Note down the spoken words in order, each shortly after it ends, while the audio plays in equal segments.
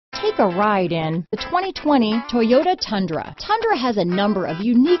Take a ride in the 2020 Toyota Tundra. Tundra has a number of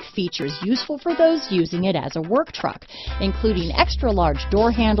unique features useful for those using it as a work truck, including extra-large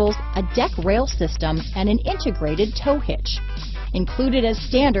door handles, a deck rail system, and an integrated tow hitch. Included as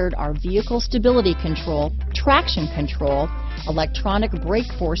standard are vehicle stability control, traction control, electronic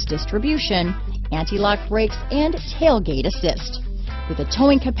brake force distribution, anti-lock brakes, and tailgate assist. With a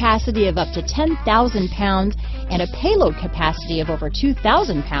towing capacity of up to 10,000 pounds and a payload capacity of over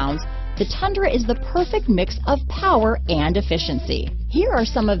 2,000 pounds, the Tundra is the perfect mix of power and efficiency. Here are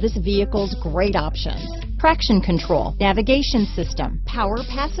some of this vehicle's great options: traction control, navigation system, power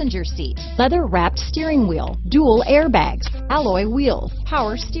passenger seat, leather-wrapped steering wheel, dual airbags, alloy wheels,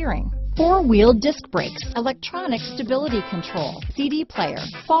 power steering, four-wheel disc brakes, electronic stability control, CD player,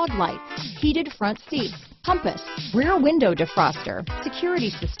 fog lights, heated front seats, compass, rear window defroster,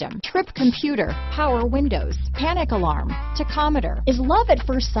 security system, trip computer, power windows, panic alarm, tachometer. Is love at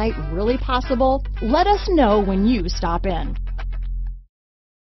first sight really possible? Let us know when you stop in.